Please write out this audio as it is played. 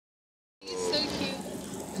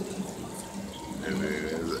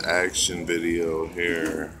action video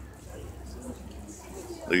here.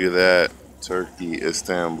 Look at that. Turkey,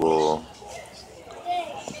 Istanbul.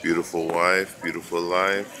 Beautiful wife, beautiful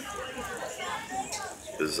life.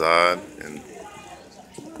 Bazad, and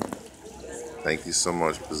thank you so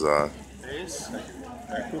much, Bazad.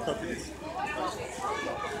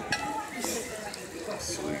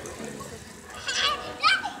 Sweet.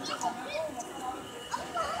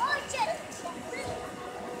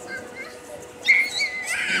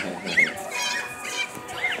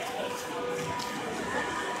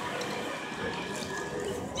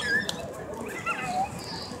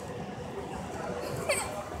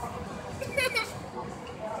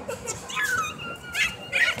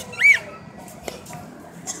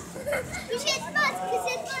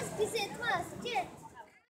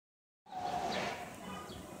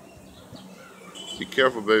 Be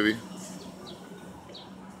careful, baby.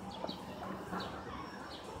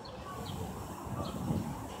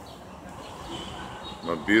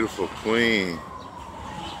 My beautiful queen.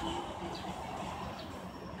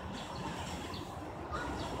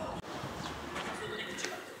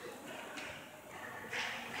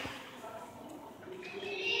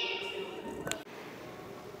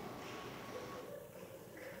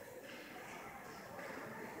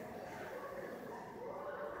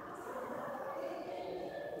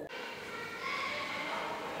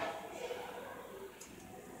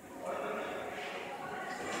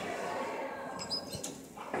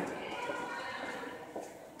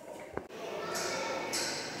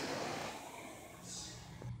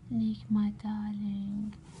 Nick, my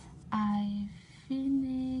darling, I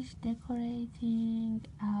finished decorating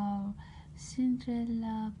our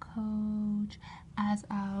Cinderella coach as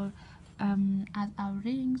our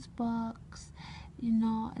rings box. You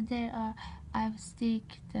know, there are I've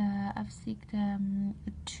sticked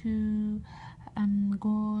two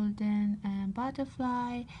golden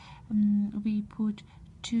butterfly. We put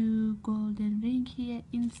two golden ring here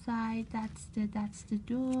inside. That's the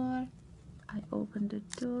door. I open the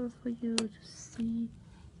door for you to see.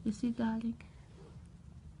 You see, darling?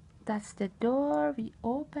 That's the door. We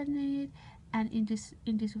open it, and in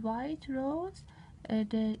this white rose,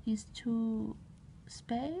 there is two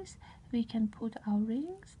space. We can put our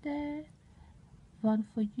rings there. One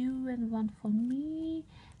for you and one for me,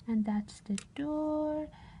 and that's the door.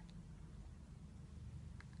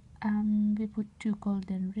 We put two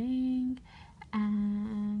golden ring,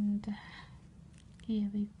 and here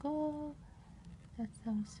we go. That's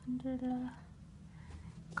our Cinderella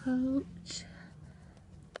coach.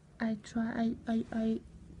 I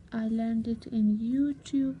learned it in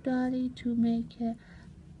YouTube, Daddy, to make a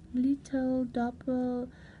little double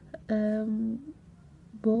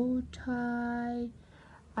bow tie.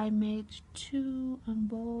 I made two on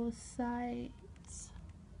both sides,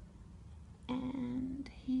 and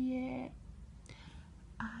here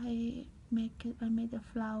I made a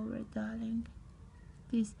flower, darling.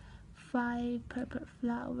 These 5 purple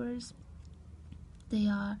flowers, they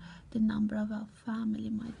are the number of our family,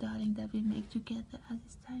 my darling, that we make together at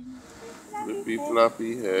this time. Flippy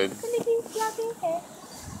floppy head. Flippy floppy head.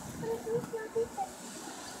 Flippy floppy head.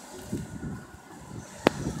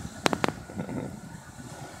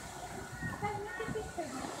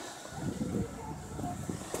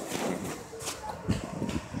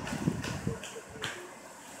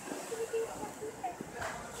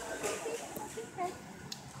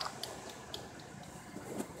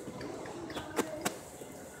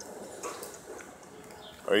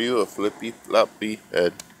 Are you a flippy floppy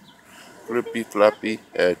head? Flippy floppy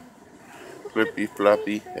head. Flippy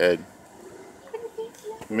floppy head.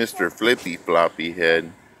 Mr. Flippy Floppy Head.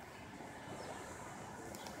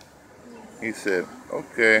 He said,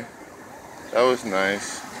 okay, that was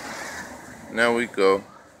nice. Now we go.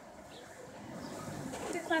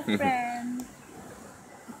 This is my friend.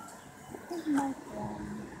 This is my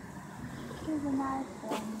friend. He's a nice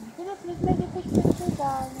friend. Let's make a picture too,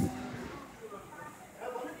 darling.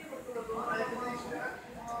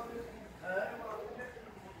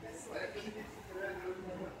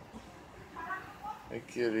 Hey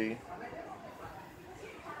kitty.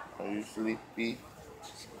 Are you sleepy?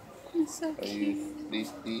 I'm so Are cute. you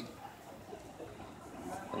sleepy?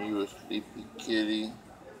 Are you a sleepy kitty?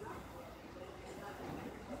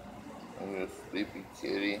 Are you a sleepy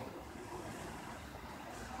kitty?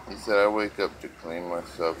 He said I wake up to clean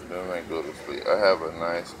myself, then I go to sleep. I have a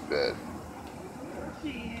nice bed.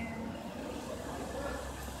 Yeah.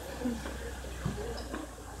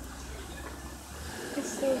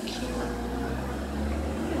 It's so cute.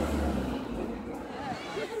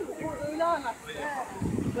 Öyle anlattı.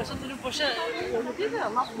 Başa dönüp This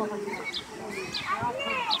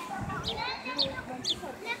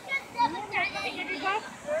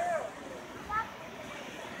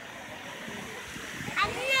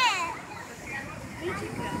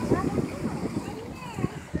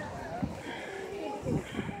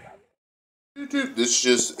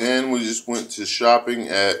just in. We just went to shopping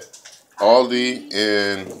at Aldi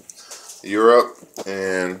in Europe,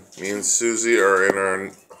 and me and Susie are in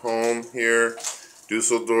our home here,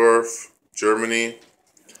 Dusseldorf, Germany,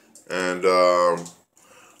 and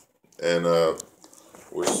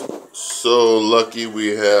we're so lucky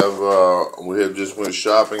we have just went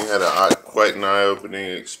shopping, had quite an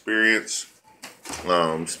eye-opening experience.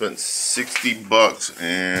 Spent $60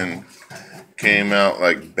 and came out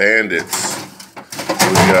like bandits.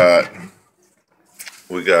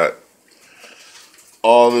 We got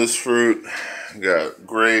all this fruit, we got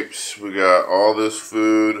grapes, we got all this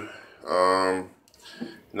food.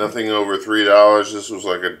 Nothing over $3. This was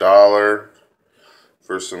like $1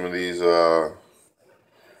 for some of these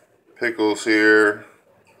pickles here.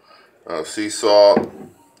 Sea salt,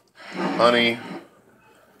 honey.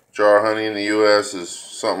 Jar of honey in the U.S. is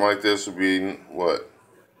something like this would be what?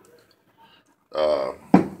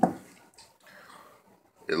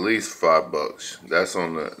 At least $5.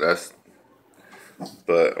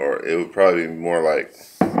 Or it would probably be more like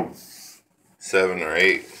 7 or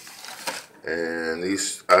 8. And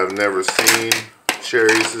these, I've never seen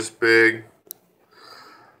cherries this big.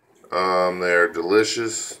 They're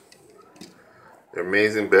delicious. They're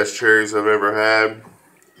amazing, best cherries I've ever had.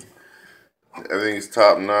 Everything's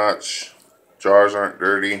top notch. Jars aren't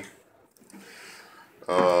dirty.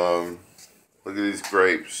 Look at these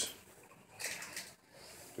grapes.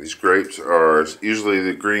 These grapes are, usually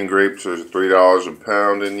the green grapes are $3 a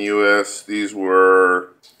pound in the U.S. These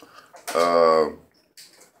were, I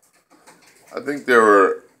think they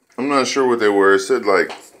were, I'm not sure what they were. It said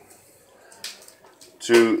like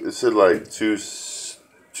two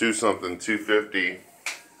something, 250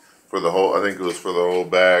 for the whole, I think it was for the whole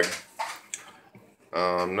bag.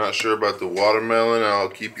 I'm not sure about the watermelon. I'll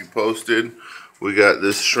keep you posted. We got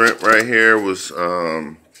this shrimp right here. Was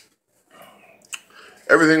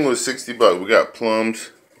everything was $60. We got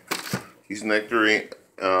plums. These nectarine.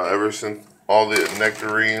 Ever since all the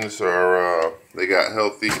nectarines are, they got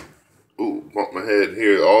healthy. Ooh, bumped my head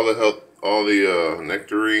here. All the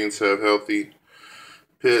nectarines have healthy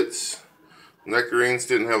pits. Nectarines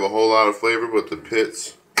didn't have a whole lot of flavor, but the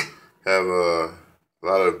pits have a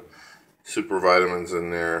lot of super vitamins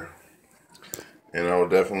in there, and I will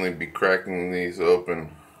definitely be cracking these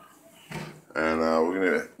open, and we're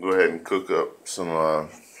gonna go ahead and cook up some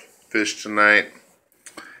fish tonight,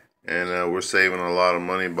 and we're saving a lot of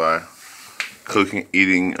money by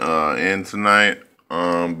eating in tonight,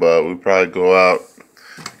 but we probably go out.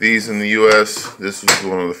 These in the US, this was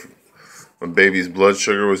one of my baby's blood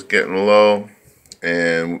sugar was getting low,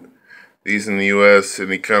 and these in the US,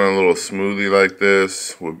 any kind of little smoothie like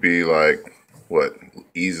this would be like, what,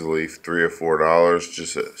 easily $3 or $4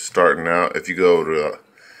 just starting out. If you go to,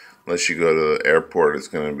 unless you go to the airport, it's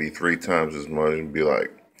going to be 3 times as much. It'd be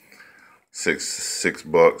like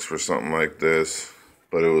 $6 for something like this.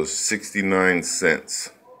 But it was 69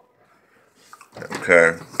 cents.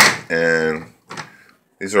 Okay. And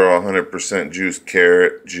these are all 100% juice,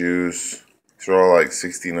 carrot juice. These are all like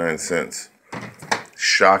 69 cents.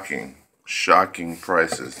 Shocking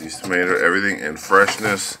prices. These tomatoes, everything, and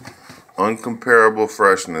freshness, uncomparable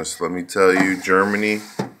freshness. Let me tell you, Germany,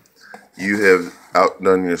 you have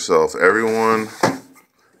outdone yourself. Everyone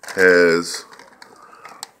has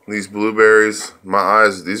these blueberries. My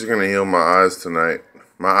eyes, these are gonna heal my eyes tonight.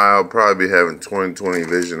 My eye will probably be having 20/20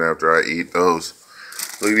 vision after I eat those.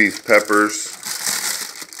 Look at these peppers.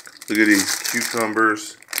 Look at these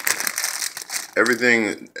cucumbers.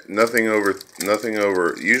 Everything, nothing over,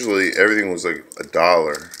 usually everything was like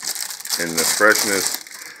 $1. And the freshness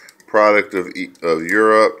product of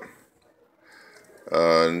Europe,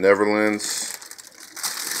 Netherlands,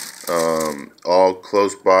 all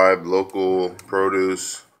close by, local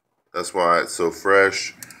produce. That's why it's so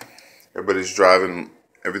fresh. Everybody's driving,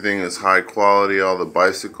 everything is high quality, all the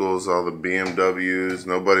bicycles, all the BMWs.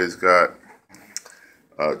 Nobody's got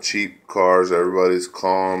cheap cars, everybody's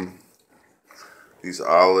calm. These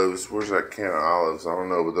olives, where's that can of olives? I don't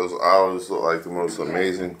know, but those olives look like the most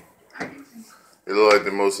amazing. They look like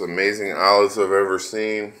the most amazing olives I've ever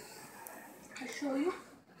seen. I show you.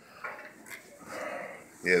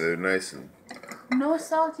 Yeah, they're nice and No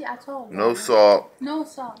salty at all. no salt. No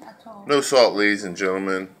salt at all. No salt, ladies and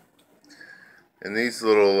gentlemen. And these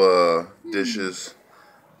little dishes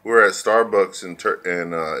we're at Starbucks in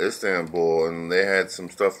Istanbul, and they had some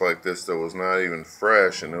stuff like this that was not even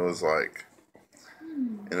fresh, and it was like,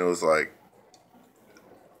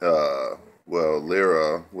 uh, well,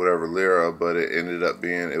 lira, whatever lira, but it ended up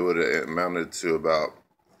being, it would have amounted to about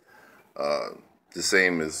the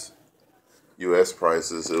same as U.S.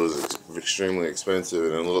 prices. It was extremely expensive,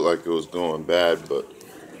 and it looked like it was going bad, but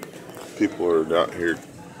people are out here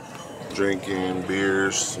drinking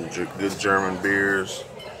beers, some good German beers,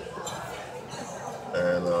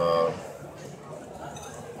 and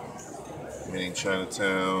meaning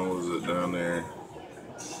Chinatown, was it down there?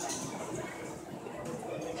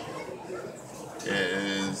 It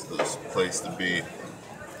is the place to be.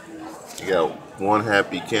 You got one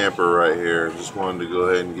happy camper right here. Just wanted to go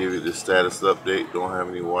ahead and give you the status update. Don't have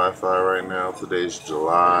any Wi-Fi right now. Today's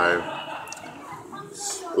July.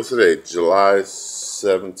 What's today? July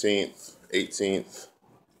 17th, 18th,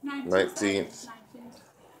 19th.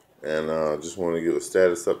 And just wanted to give a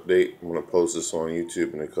status update. I'm going to post this on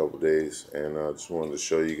YouTube in a couple days. And just wanted to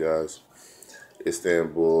show you guys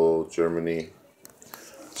Istanbul, Germany.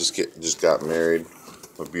 Just got married.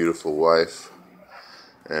 A beautiful wife.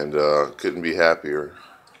 And couldn't be happier.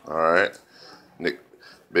 All right.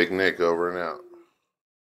 Big Nick over and out.